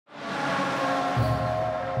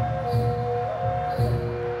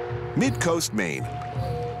Mid-coast Maine,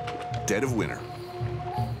 dead of winter.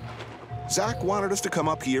 Zach wanted us to come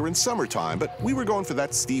up here in summertime, but we were going for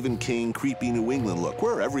that Stephen King creepy New England look,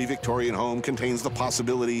 where every Victorian home contains the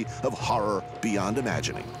possibility of horror beyond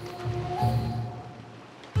imagining.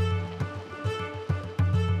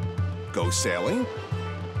 Go sailing?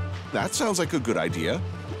 That sounds like a good idea.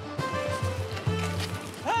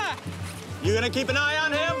 Ha! You gonna keep an eye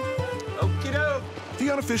on him? Okie doke. The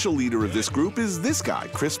unofficial leader of this group is this guy,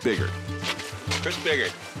 Chris Biggart. Chris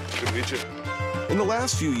Biggart. Good to meet you. In the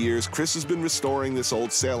last few years, Chris has been restoring this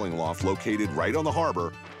old sailing loft located right on the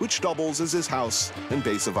harbor, which doubles as his house and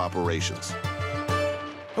base of operations.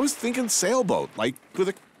 I was thinking sailboat, like with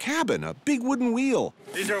a cabin, a big wooden wheel.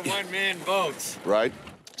 These are one-man boats. Right.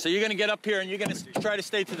 So you're gonna get up here and you're gonna try to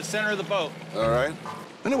stay to the center of the boat. All right.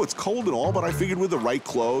 I know it's cold and all, but I figured with the right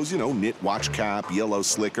clothes, you know, knit watch cap, yellow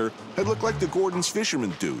slicker, I'd look like the Gordon's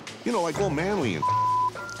fisherman dude. You know, like all manly and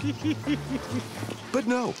But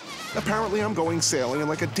no, apparently I'm going sailing in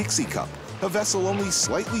like a Dixie cup, a vessel only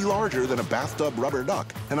slightly larger than a bathtub rubber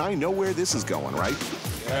duck, and I know where this is going, right?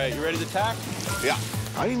 All right, you ready to tack? Yeah.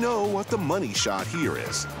 I know what the money shot here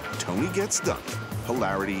is. Tony gets dumped.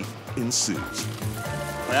 Hilarity ensues.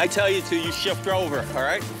 When I tell you to, you shift over, all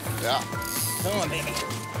right? Yeah. Come on, baby.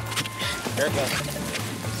 Here it goes.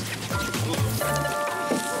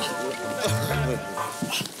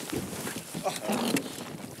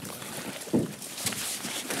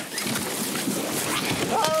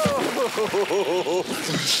 Oh!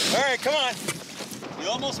 All right, come on. You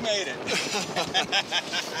almost made it.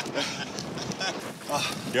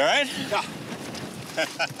 You all right?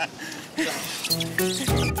 Yeah.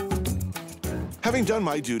 Having done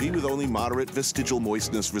my duty with only moderate vestigial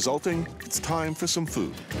moistness resulting, it's time for some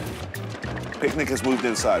food. Picnic has moved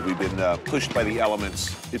inside. We've been pushed by the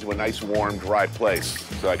elements into a nice, warm, dry place.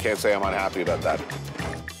 So I can't say I'm unhappy about that.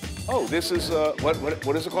 Oh, this is,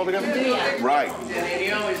 what is it called again? Yeah. Right.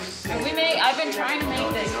 I've been trying to make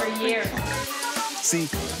this for years. See,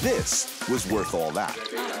 this was worth all that.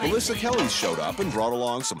 Melissa Kelly's showed up and brought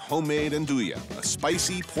along some homemade andouille, a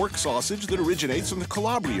spicy pork sausage that originates from the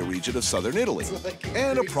Calabria region of southern Italy,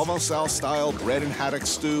 and a Provençal-style bread and haddock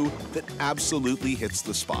stew that absolutely hits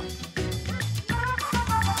the spot.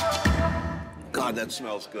 God, that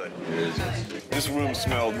smells good. This room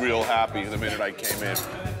smelled real happy the minute I came in.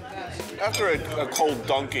 After a cold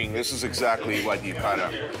dunking, this is exactly what you kind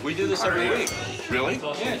of... We do this every week. Really?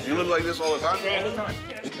 Yeah. You live like this all the time? All the time.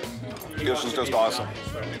 This is just awesome.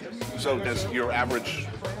 So does your average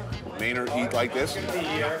Mainer eat like this?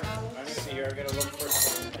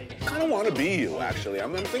 I don't want to be you, actually.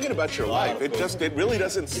 I'm thinking about your life. It really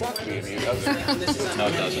doesn't suck me, does it? No,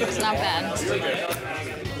 it doesn't. It's not bad.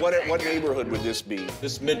 What neighborhood would this be?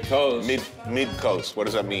 This is mid-coast. Mid-coast. What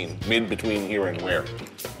does that mean? Mid between here and where?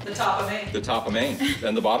 The top of Maine. The top of Maine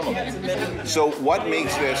and the bottom of Maine. So what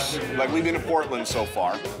makes this, like we've been in Portland so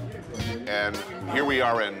far, and here we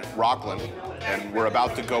are in Rockland, and we're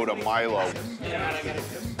about to go to Milo.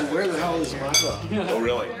 Where the hell is Milo? Oh,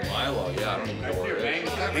 really? Milo, yeah, I don't even know where it is.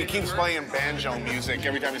 He keeps playing banjo music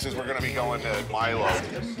every time he says we're going to be going to Milo.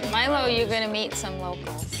 Milo, you're going to meet some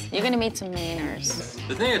locals. You're going to meet some Mainers.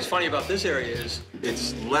 The thing that's funny about this area is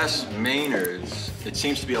it's less Mainers. It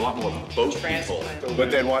seems to be a lot more boat people. But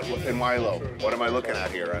then what in Milo? What am I looking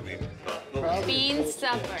at here? I mean, Bean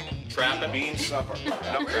supper. Trapping. bean supper.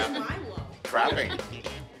 No, trapping.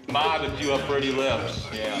 Ma, but you have pretty lips.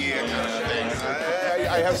 Yeah.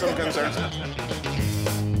 Yeah, I have some concerns.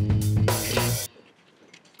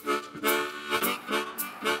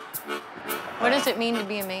 What does it mean to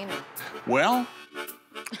be a Mainer? Well,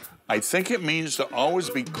 I think it means to always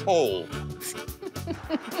be cold.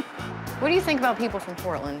 What do you think about people from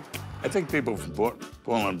Portland? I think people from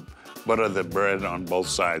Portland butter the bread on both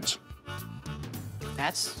sides.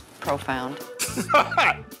 That's profound. Think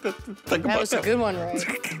That about was a good one, right?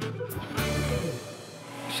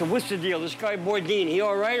 So what's the deal? This guy Bourdeen, he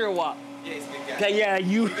all right or what? Yeah, he's a good guy. Okay, yeah,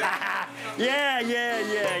 you.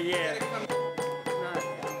 yeah.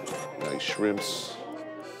 Nice shrimps,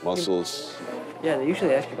 mussels. Yeah, they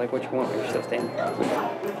usually ask you like what you want when you're still standing.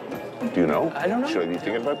 Do you know? I don't know. Should I be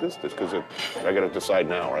thinking about this? Just because I got to decide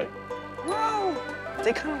now, right? No,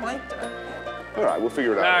 they kind of like that. All right, we'll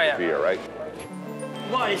figure it out Oh, yeah. here, right?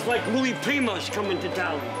 What? It's like Louis Primo's coming to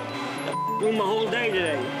town. Doing my whole day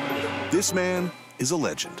today. This man is a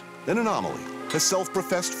legend, an anomaly, a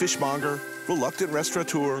self-professed fishmonger, reluctant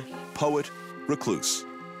restaurateur, poet, recluse.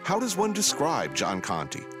 How does one describe John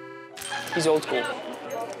Conte? He's old school.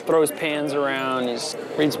 Throws pans around, he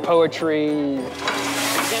reads poetry. You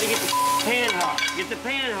gotta get the pan hot. Get the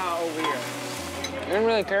pan hot over here. He doesn't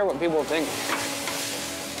really care what people think.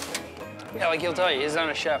 Yeah, like he'll tell you, he's not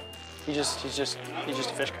a chef. He's just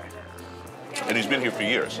a fish guy. And he's been here for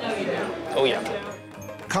years. Oh, yeah.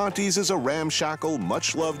 Conte's is a ramshackle,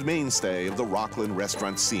 much-loved mainstay of the Rockland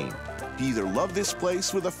restaurant scene. He either loved this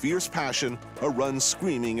place with a fierce passion or runs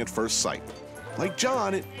screaming at first sight. Like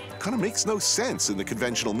John, it kind of makes no sense in the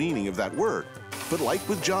conventional meaning of that word. But like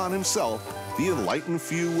with John himself, the enlightened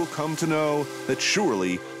few will come to know that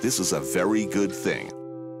surely this is a very good thing.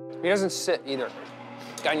 He doesn't sit either.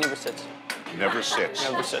 Guy never sits. Never sits.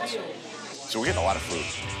 Never sits. So we're getting a lot of food.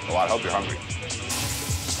 A lot. I hope you're hungry.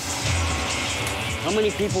 How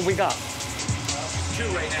many people we got? 2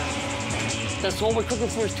 right now. That's all we're cooking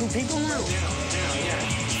for is 2 people now? Yeah.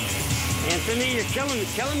 Anthony, you're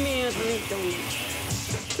killing me, Anthony. Killing me.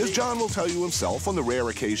 As John will tell you himself on the rare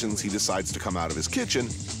occasions he decides to come out of his kitchen,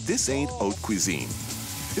 this ain't haute cuisine.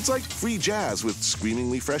 It's like free jazz with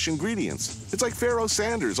screamingly fresh ingredients. It's like Pharaoh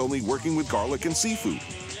Sanders only working with garlic and seafood.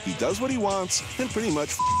 He does what he wants and pretty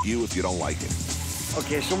much you if you don't like it.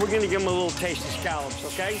 Okay, so we're gonna give him a little taste of scallops,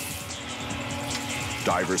 okay?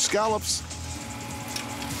 Diver scallops.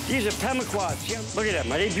 These are pemmiquods, yeah. Look at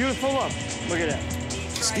them, are they beautiful? Look, look at that.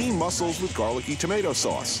 Steamed mussels with garlicky tomato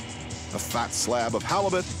sauce. A fat slab of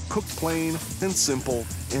halibut, cooked plain and simple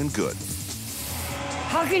and good.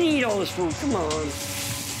 How can you eat all this food? Come on.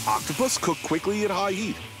 Octopus cooked quickly at high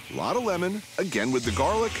heat. A lot of lemon, again with the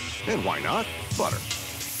garlic, and why not, butter.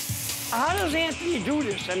 How does Anthony do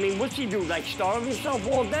this? I mean, what's he do? Like starve himself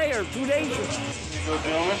all day or 2 days? Go,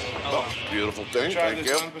 gentlemen. Oh, beautiful thing. Try Thank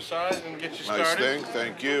this you. on the side and get you started. Nice thing.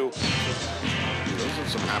 Thank you. Those are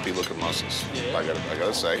some happy-looking mussels. Yeah. I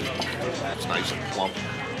gotta say, it's nice and plump.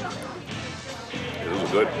 Those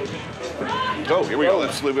are good. Oh, here we go.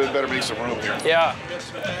 Let's better make some room here. Yeah.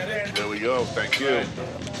 There we go. Thank you.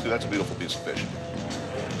 See, that's a beautiful piece of fish.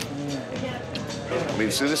 I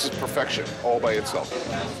mean, see, this is perfection all by itself.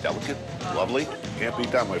 Delicate, lovely. Can't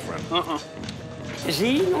beat that, my friend. Is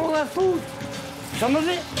he eating all that food? Some of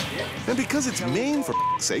it? And because it's Maine, for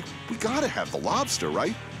sake, we gotta have the lobster,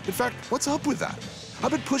 right? In fact, what's up with that?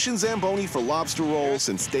 I've been pushing Zamboni for lobster rolls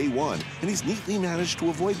since day one, and he's neatly managed to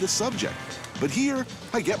avoid the subject. But here,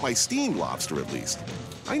 I get my steamed lobster at least.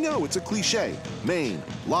 I know it's a cliche, Maine,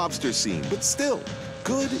 lobster scene, but still,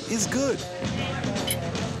 good is good.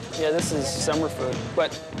 Yeah, this is summer food,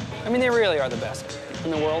 but I mean, they really are the best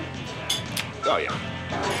in the world. Oh, yeah.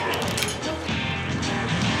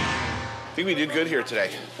 I think we did good here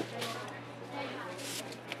today.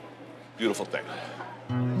 Beautiful thing.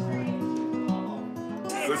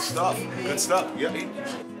 Good stuff. Good stuff. Yeah.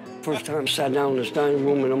 First time I sat down in this dining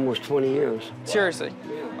room in almost 20 years. Seriously.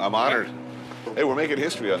 I'm honored. Hey, we're making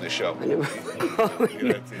history on this show. I never...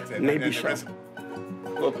 Maybe so.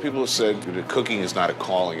 Well, people have said that cooking is not a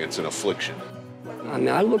calling, it's an affliction. I mean,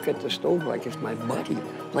 I look at the stove like it's my buddy,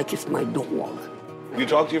 like it's my dog. You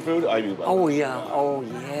talk to your food? I do. Oh, yeah. Oh,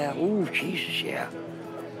 yeah. Ooh, Jesus, yeah.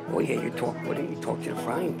 Oh, yeah, you talk with it. You talk to the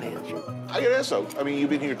frying pans. I gotta ask though, I mean, you've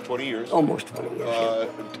been here 20 years. Almost 20 years, yeah.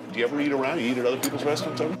 Do you ever eat around? You eat at other people's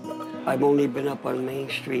restaurants ever? I've only been up on Main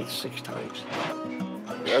Street 6 times.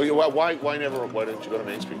 Why never? Why didn't you go to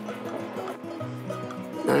Main Street?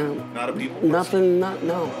 Not a people person? Nothing,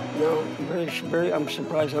 no. Very, I'm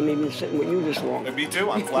surprised I'm even sitting with you this long. Me too,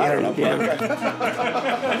 I'm flattered. Yeah.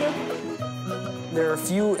 There are a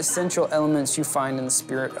few essential elements you find in the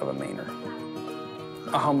spirit of a Mainer.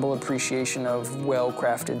 A humble appreciation of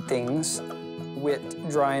well-crafted things, wit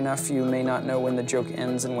dry enough you may not know when the joke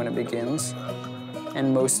ends and when it begins,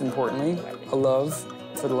 and most importantly, a love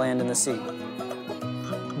for the land and the sea.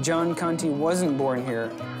 John Conte wasn't born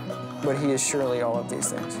here, but he is surely all of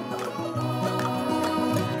these things.